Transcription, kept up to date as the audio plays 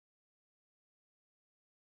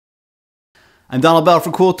I'm Donald Bell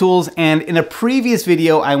for Cool Tools, and in a previous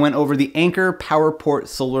video I went over the Anker PowerPort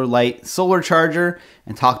Solar Light Solar Charger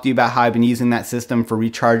and talked to you about how I've been using that system for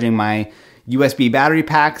recharging my USB battery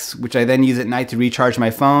packs, which I then use at night to recharge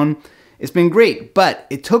my phone. It's been great, but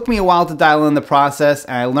it took me a while to dial in the process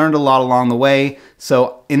and I learned a lot along the way.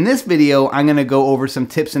 So in this video, I'm gonna go over some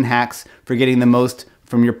tips and hacks for getting the most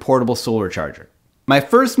from your portable solar charger. My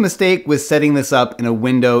first mistake was setting this up in a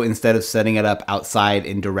window instead of setting it up outside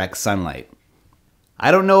in direct sunlight. I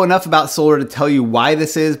don't know enough about solar to tell you why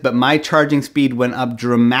this is, but my charging speed went up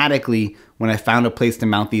dramatically when I found a place to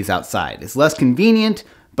mount these outside. It's less convenient,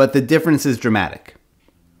 but the difference is dramatic.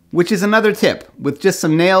 Which is another tip. With just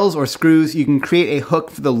some nails or screws, you can create a hook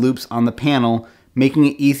for the loops on the panel, making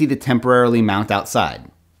it easy to temporarily mount outside.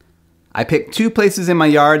 I picked two places in my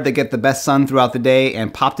yard that get the best sun throughout the day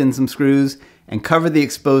and popped in some screws and covered the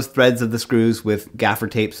exposed threads of the screws with gaffer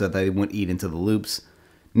tape so that they wouldn't eat into the loops.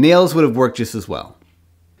 Nails would have worked just as well.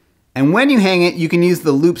 And when you hang it, you can use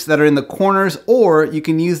the loops that are in the corners, or you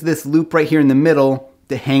can use this loop right here in the middle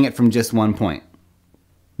to hang it from just one point.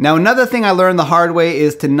 Now, another thing I learned the hard way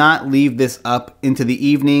is to not leave this up into the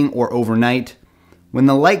evening or overnight. When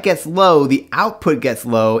the light gets low, the output gets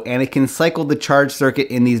low, and it can cycle the charge circuit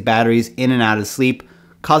in these batteries in and out of sleep,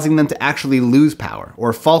 causing them to actually lose power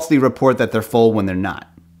or falsely report that they're full when they're not.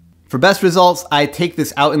 For best results, I take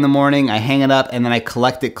this out in the morning, I hang it up, and then I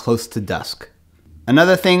collect it close to dusk.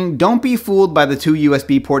 Another thing, don't be fooled by the two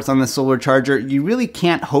USB ports on the solar charger. You really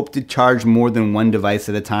can't hope to charge more than one device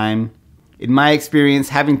at a time. In my experience,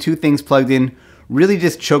 having two things plugged in really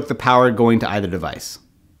just choke the power going to either device.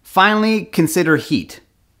 Finally, consider heat.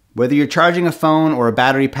 Whether you're charging a phone or a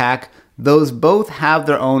battery pack, those both have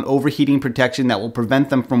their own overheating protection that will prevent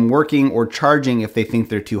them from working or charging if they think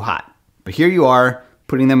they're too hot. But here you are,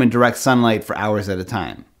 putting them in direct sunlight for hours at a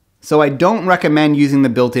time. So I don't recommend using the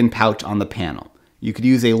built-in pouch on the panel. You could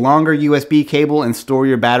use a longer USB cable and store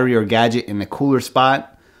your battery or gadget in a cooler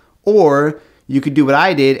spot, or you could do what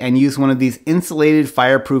I did and use one of these insulated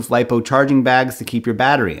fireproof lipo charging bags to keep your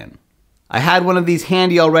battery in. I had one of these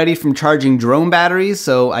handy already from charging drone batteries,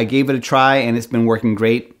 so I gave it a try and it's been working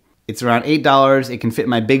great. It's around $8, it can fit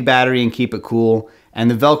my big battery and keep it cool,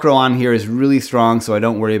 and the Velcro on here is really strong so I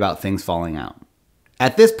don't worry about things falling out.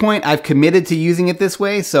 At this point, I've committed to using it this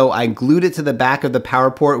way, so I glued it to the back of the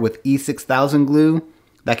PowerPort with E6000 glue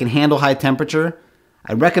that can handle high temperature.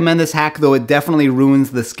 I recommend this hack, though it definitely ruins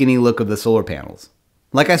the skinny look of the solar panels.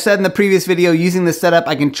 Like I said in the previous video, using this setup,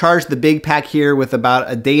 I can charge the big pack here with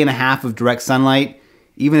about a day and a half of direct sunlight,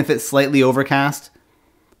 even if it's slightly overcast.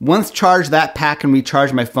 Once charged, that pack can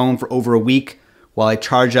recharge my phone for over a week while I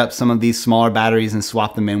charge up some of these smaller batteries and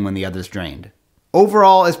swap them in when the other's drained.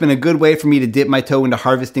 Overall, it's been a good way for me to dip my toe into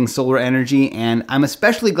harvesting solar energy, and I'm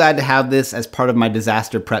especially glad to have this as part of my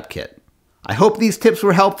disaster prep kit. I hope these tips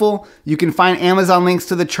were helpful. You can find Amazon links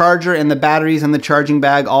to the charger and the batteries and the charging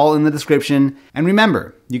bag all in the description. And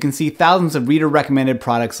remember, you can see thousands of reader-recommended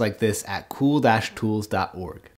products like this at cool-tools.org.